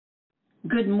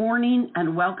Good morning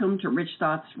and welcome to Rich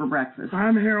Thoughts for Breakfast.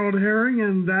 I'm Harold Herring,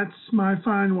 and that's my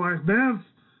fine wife, Bev,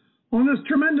 on this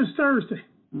tremendous Thursday.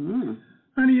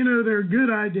 Honey, you know, there are good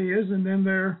ideas, and then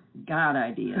there are God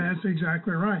ideas. That's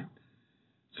exactly right.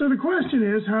 So the question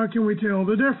is, how can we tell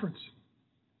the difference?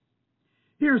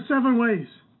 Here are 7 ways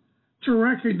to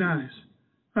recognize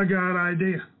a God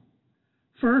idea.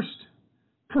 First,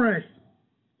 pray.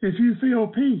 If you feel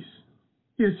peace,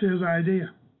 it's His idea.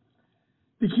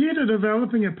 The key to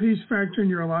developing a peace factor in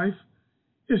your life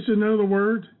is to know the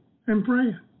Word and pray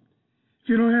it. If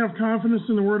you don't have confidence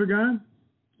in the Word of God,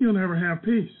 you'll never have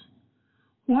peace.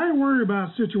 Why worry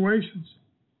about situations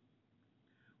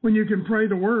when you can pray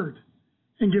the Word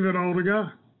and give it all to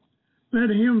God? Let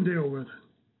Him deal with it.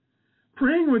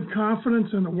 Praying with confidence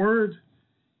in the Word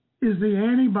is the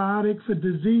antibiotic for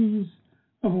disease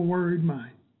of a worried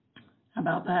mind. How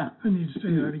about that? I need to say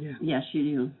that again. Yes, you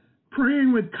do.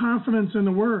 Praying with confidence in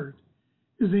the Word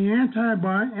is the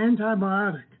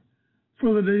antibiotic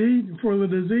for the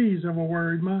disease of a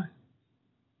worried mind.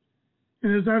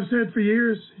 And as I've said for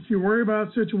years, if you worry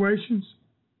about situations,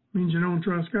 it means you don't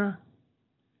trust God.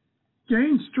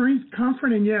 Gain strength,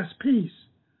 comfort, and yes, peace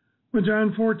with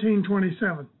John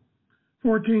 14:27.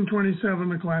 14:27,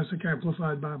 the Classic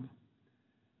Amplified Bible.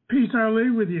 Peace I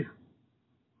leave with you.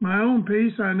 My own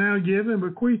peace I now give and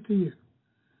bequeath to you.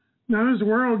 Not as the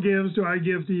world gives do I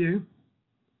give to you.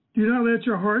 Do not let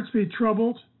your hearts be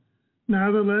troubled,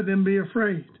 neither let them be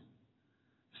afraid.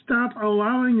 Stop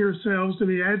allowing yourselves to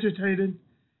be agitated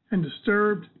and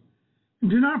disturbed,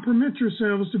 and do not permit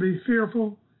yourselves to be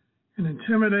fearful and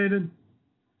intimidated,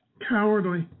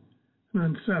 cowardly, and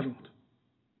unsettled.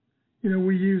 You know,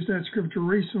 we used that scripture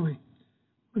recently,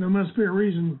 but there must be a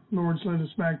reason the Lord's led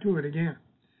us back to it again.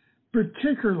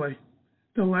 Particularly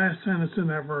the last sentence in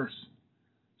that verse.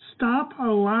 Stop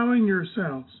allowing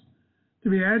yourselves to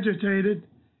be agitated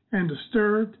and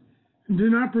disturbed, and do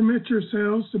not permit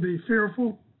yourselves to be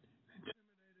fearful, intimidated,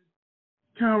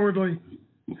 cowardly,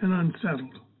 and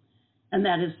unsettled. And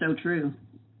that is so true.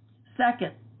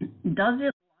 Second, does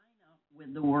it line up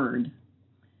with the Word?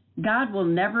 God will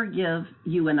never give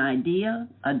you an idea,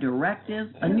 a directive,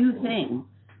 a new thing,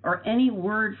 or any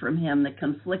word from Him that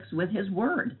conflicts with His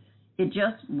Word. It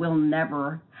just will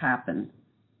never happen.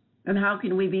 And how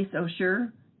can we be so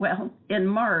sure? Well, in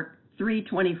Mark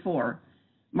 3:24,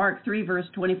 Mark 3 verse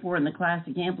 24 in the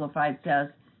Classic Amplified says,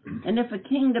 "And if a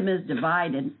kingdom is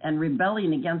divided and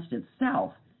rebelling against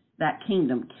itself, that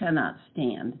kingdom cannot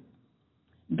stand."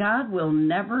 God will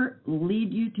never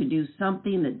lead you to do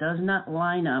something that does not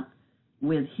line up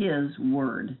with His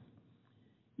Word.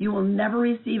 You will never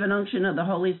receive an unction of the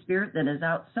Holy Spirit that is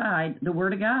outside the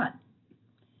Word of God.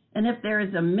 And if there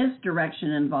is a misdirection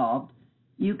involved,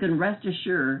 you can rest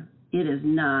assured it is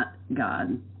not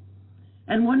God.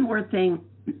 And one more thing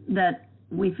that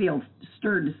we feel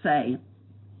stirred to say,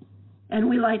 and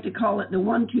we like to call it the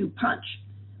 1-2 punch.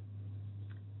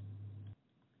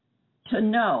 To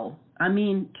know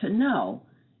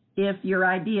if your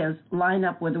ideas line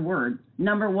up with the Word.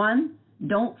 Number 1,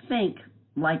 don't think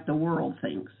like the world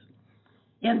thinks.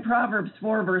 In Proverbs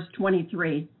 4 verse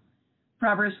 23,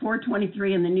 Proverbs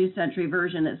 4:23 in the New Century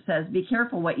Version, it says, "Be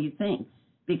careful what you think,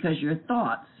 because your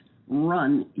thoughts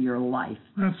run your life."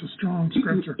 That's a strong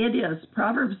scripture. It is.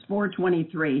 Proverbs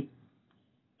 4:23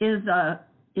 is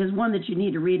one that you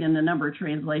need to read in a number of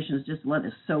translations. Just let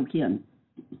it soak in.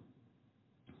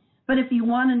 But if you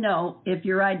want to know if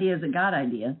your idea is a God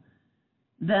idea,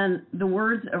 then the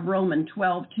words of Romans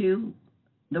 12:2,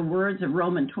 the words of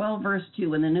Romans 12 verse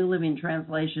 2 in the New Living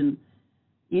Translation,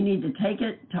 you need to take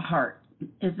it to heart.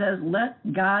 It says,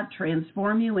 "Let God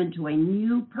transform you into a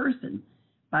new person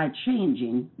by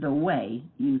changing the way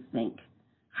you think."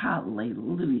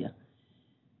 Hallelujah.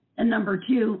 And number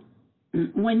 2,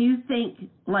 when you think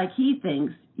like He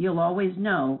thinks, you'll always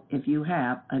know if you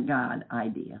have a God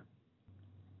idea.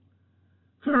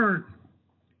 Third,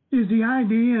 is the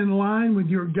idea in line with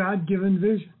your God-given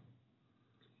vision?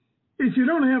 If you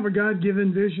don't have a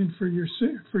God-given vision for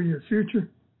your future,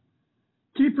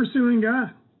 keep pursuing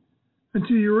God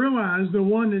until you realize the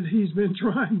one that He's been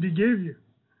trying to give you.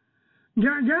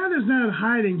 God is not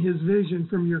hiding His vision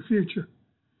from your future,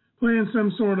 playing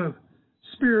some sort of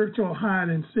spiritual hide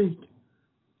and seek.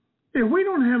 If we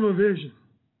don't have a vision,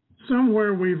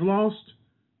 somewhere we've lost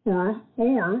or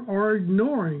are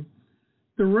ignoring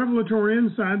the revelatory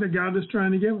insight that God is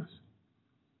trying to give us.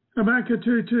 Habakkuk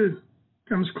 2:2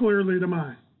 comes clearly to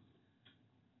mind.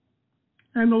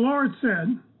 "And the Lord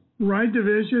said, write the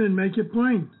vision and make it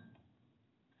plain,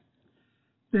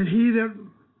 that he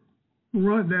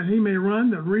may run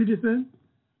that readeth it."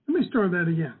 Let me start that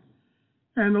again.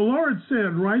 And the Lord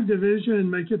said, write the vision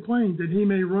and make it plain, that he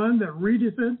may run that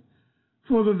readeth it.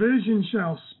 For the vision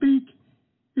shall speak,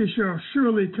 it shall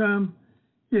surely come,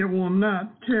 it will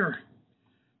not tarry.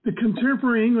 The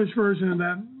contemporary English version of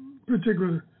that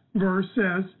particular verse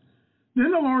says,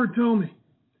 then the Lord told me,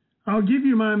 I'll give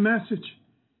you my message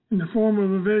in the form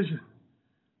of a vision.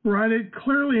 Write it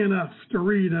clearly enough to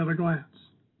read at a glance.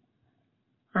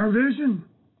 Our vision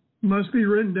must be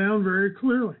written down very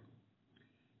clearly.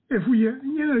 If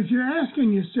you're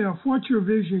asking yourself what your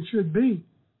vision should be,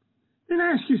 then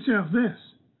ask yourself this: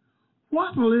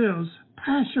 what lives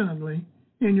passionately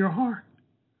in your heart?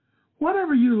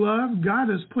 Whatever you love, God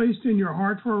has placed in your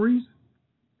heart for a reason.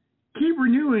 Keep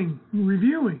renewing,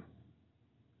 reviewing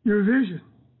your vision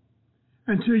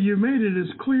until you've made it as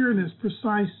clear and as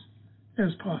precise as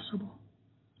possible.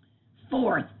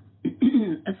 Fourth,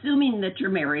 assuming that you're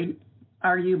married,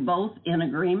 are you both in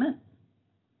agreement?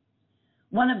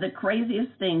 One of the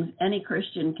craziest things any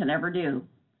Christian can ever do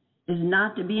is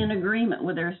not to be in agreement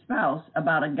with their spouse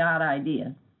about a God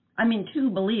idea. I mean, two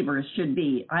believers should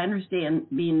be. I understand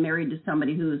being married to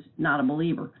somebody who's not a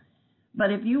believer.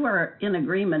 But if you are in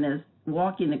agreement as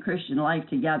walking the Christian life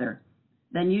together,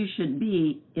 then you should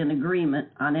be in agreement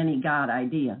on any God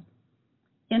idea.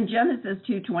 In Genesis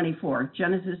 2:24,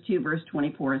 Genesis 2 verse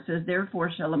 24, it says, therefore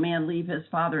shall a man leave his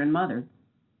father and mother,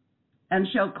 and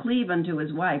shall cleave unto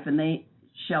his wife, and they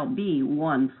shall be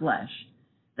one flesh.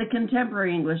 The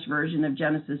contemporary English version of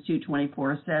Genesis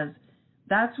 2:24 says,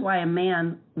 that's why a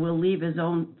man will leave his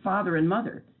own father and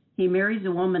mother. He marries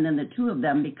a woman, and the two of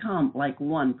them become like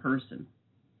one person.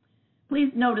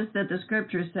 Please notice that the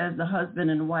scripture says the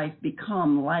husband and wife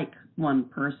become like one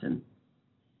person.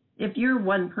 If you're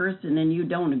one person and you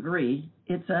don't agree,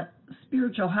 it's a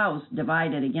spiritual house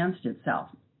divided against itself.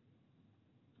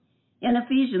 In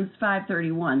Ephesians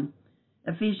 5:31,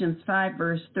 Ephesians 5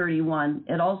 verse 31,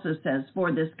 it also says,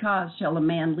 for this cause shall a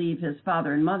man leave his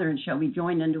father and mother, and shall be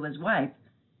joined unto his wife,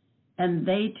 and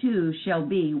they two shall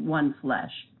be one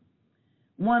flesh.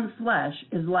 One flesh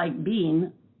is like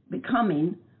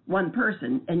becoming one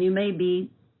person, and you may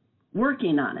be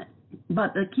working on it,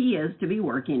 but the key is to be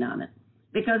working on it.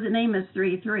 Because in Amos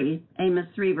 3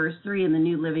 verse 3 in the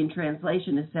New Living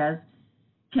Translation, it says,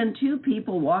 can two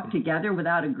people walk together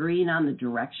without agreeing on the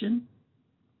direction?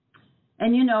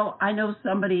 And I know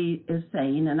somebody is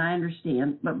saying, and I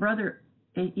understand, but Brother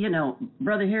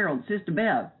Harold, Sister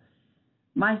Bev,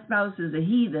 my spouse is a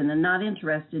heathen and not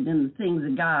interested in the things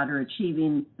of God or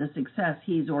achieving the success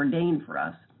he's ordained for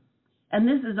us. And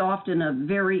this is often a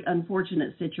very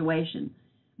unfortunate situation.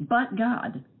 But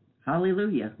God,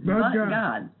 hallelujah, but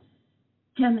God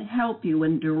can help you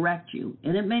and direct you.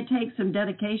 And it may take some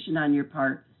dedication on your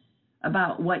part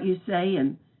about what you say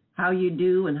and how you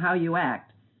do and how you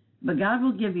act. But God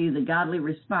will give you the godly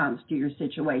response to your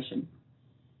situation.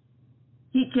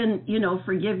 He can,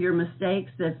 forgive your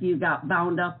mistakes if you got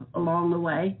bound up along the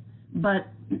way. But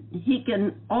he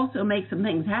can also make some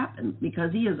things happen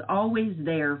because he is always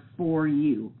there for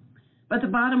you. But the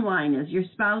bottom line is your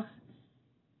spouse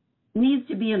needs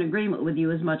to be in agreement with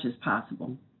you as much as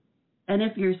possible. And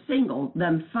if you're single,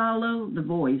 then follow the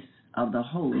voice of the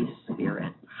Holy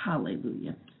Spirit.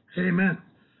 Hallelujah. Amen.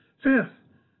 Fifth,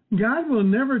 God will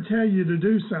never tell you to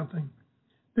do something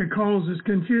that causes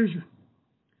confusion.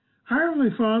 Our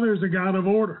Heavenly Father is a God of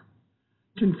order.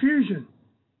 Confusion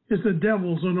is the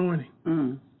devil's anointing.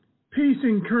 Peace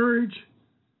and courage,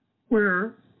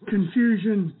 where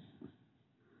confusion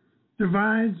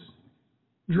divides,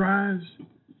 drives.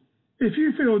 If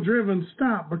you feel driven,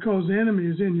 stop, because the enemy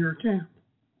is in your camp.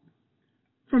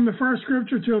 From the first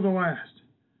scripture till the last,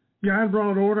 God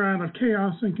brought order out of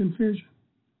chaos and confusion.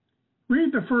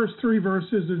 Read the first 3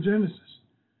 verses of Genesis.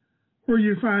 Where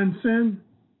you find sin,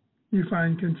 you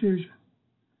find confusion.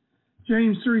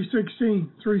 James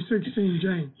 3:16,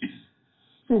 James.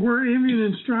 For where envy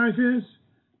and strife is,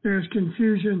 there is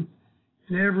confusion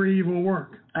in every evil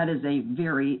work. That is a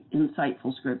very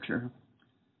insightful scripture.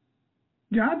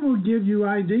 God will give you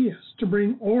ideas to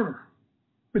bring order,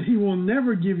 but he will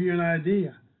never give you an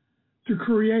idea to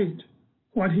create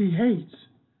what he hates,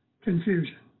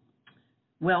 confusion.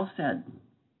 Well said.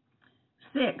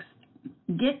 6,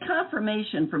 get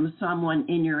confirmation from someone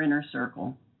in your inner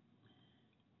circle.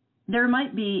 There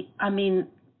might be,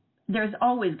 there's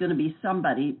always going to be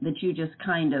somebody that you just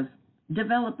kind of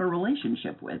develop a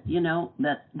relationship with,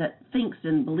 that thinks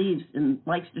and believes and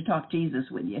likes to talk Jesus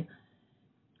with you.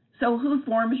 So who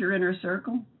forms your inner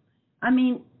circle?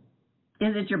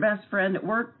 Is it your best friend at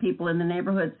work, people in the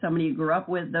neighborhood, somebody you grew up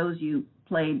with, those you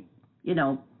played,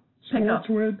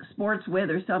 sports with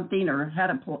or something, or had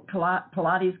a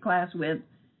Pilates class with,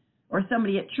 or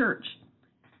somebody at church?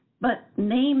 But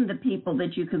name the people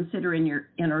that you consider in your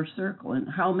inner circle. And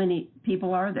how many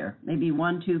people are there? Maybe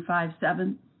 1, 2, 5,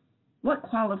 7? What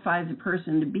qualifies a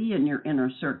person to be in your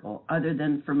inner circle other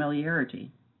than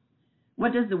familiarity?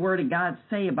 What does the Word of God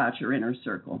say about your inner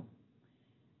circle?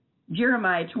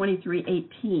 Jeremiah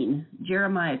 23:18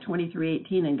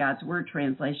 in God's Word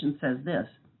translation says this: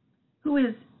 Who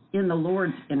is in the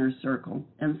Lord's inner circle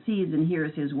and sees and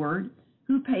hears His Word?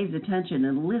 Who pays attention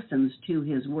and listens to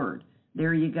His Word?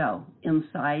 There you go.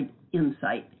 Inside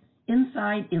insight.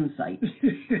 Inside insight.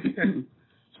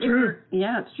 True.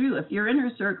 It's true. If your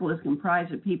inner circle is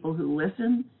comprised of people who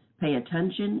listen, pay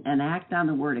attention, and act on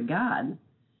the Word of God,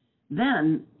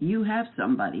 then you have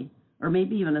somebody, or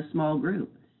maybe even a small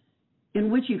group,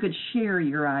 in which you could share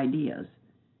your ideas.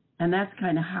 And that's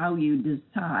kind of how you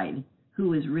decide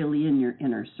who is really in your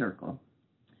inner circle.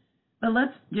 But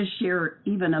let's just share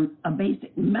even a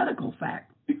basic medical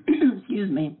fact.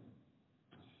 Excuse me.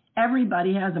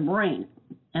 Everybody has a brain,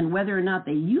 and whether or not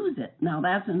they use it, now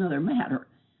that's another matter.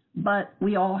 But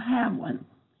we all have one.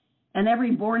 And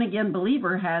every born-again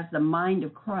believer has the mind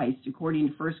of Christ, according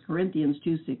to 1 Corinthians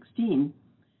 2:16.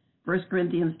 1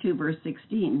 Corinthians 2, verse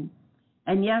 16.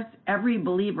 And yes, every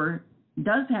believer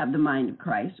does have the mind of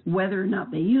Christ, whether or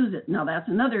not they use it. Now, that's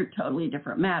another totally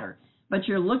different matter. But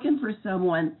you're looking for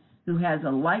someone who has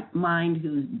a like mind,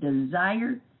 whose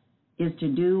desire is to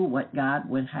do what God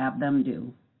would have them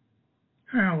do.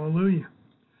 Hallelujah.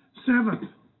 7th,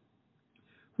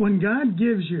 when God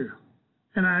gives you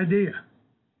an idea,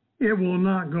 it will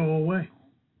not go away.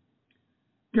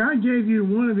 God gave you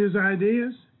one of His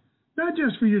ideas, not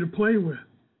just for you to play with,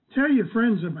 tell your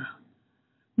friends about.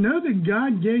 Know that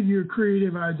God gave you a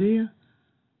creative idea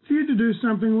for you to do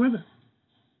something with it.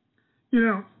 You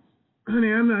know,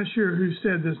 honey, I'm not sure who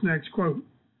said this next quote.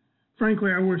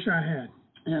 Frankly, I wish I had.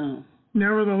 Oh.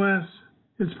 Nevertheless,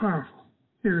 it's powerful.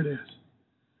 Here it is.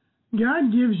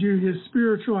 God gives you His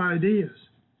spiritual ideas,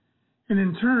 and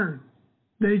in turn,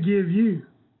 they give you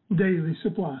daily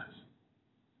supplies.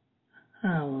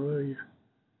 Hallelujah.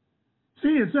 See,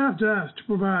 it's up to us to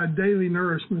provide daily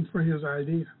nourishment for His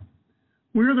idea.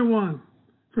 We're the one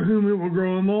for whom it will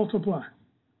grow and multiply.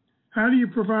 How do you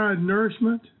provide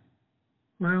nourishment?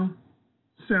 Well,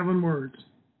 7 words.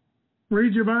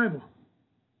 Read your Bible.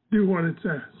 Do what it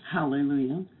says.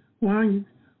 Hallelujah. When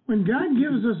God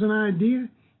gives us an idea,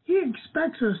 He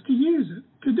expects us to use it,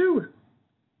 to do it.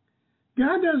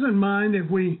 God doesn't mind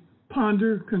if we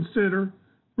ponder, consider,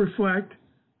 reflect,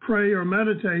 pray, or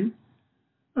meditate,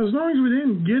 as long as we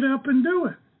didn't get up and do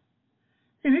it.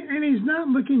 And He's not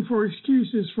looking for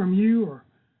excuses from you or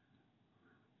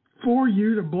for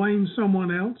you to blame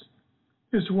someone else.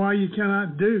 It's why you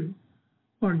cannot do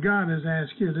what God has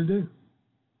asked you to do.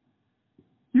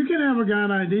 You can have a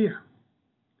God idea,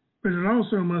 but it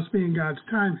also must be in God's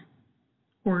timing,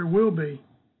 or it will be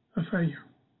a failure.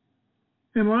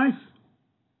 In life,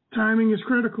 timing is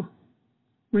critical.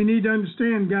 We need to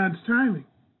understand God's timing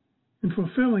in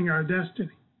fulfilling our destiny.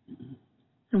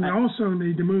 And we also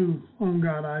need to move on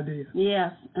God's ideas.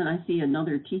 Yes, and I see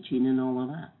another teaching in all of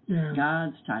that. Yeah.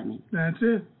 God's timing. That's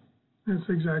it. That's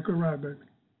exactly right, baby.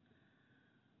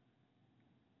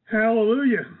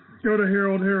 Hallelujah. Go to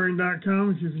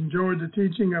haroldherring.com if you've enjoyed the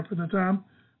teaching up at the top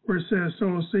where it says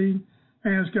sow a seed.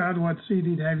 Ask God what seed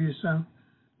He'd have you sow.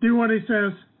 Do what He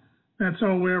says. That's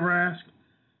all we ever ask.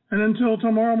 And until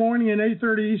tomorrow morning at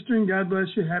 8:30 Eastern, God bless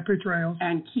you. Happy trails.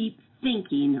 And keep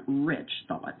thinking rich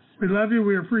thoughts. We love you.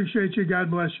 We appreciate you. God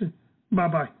bless you.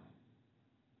 Bye-bye.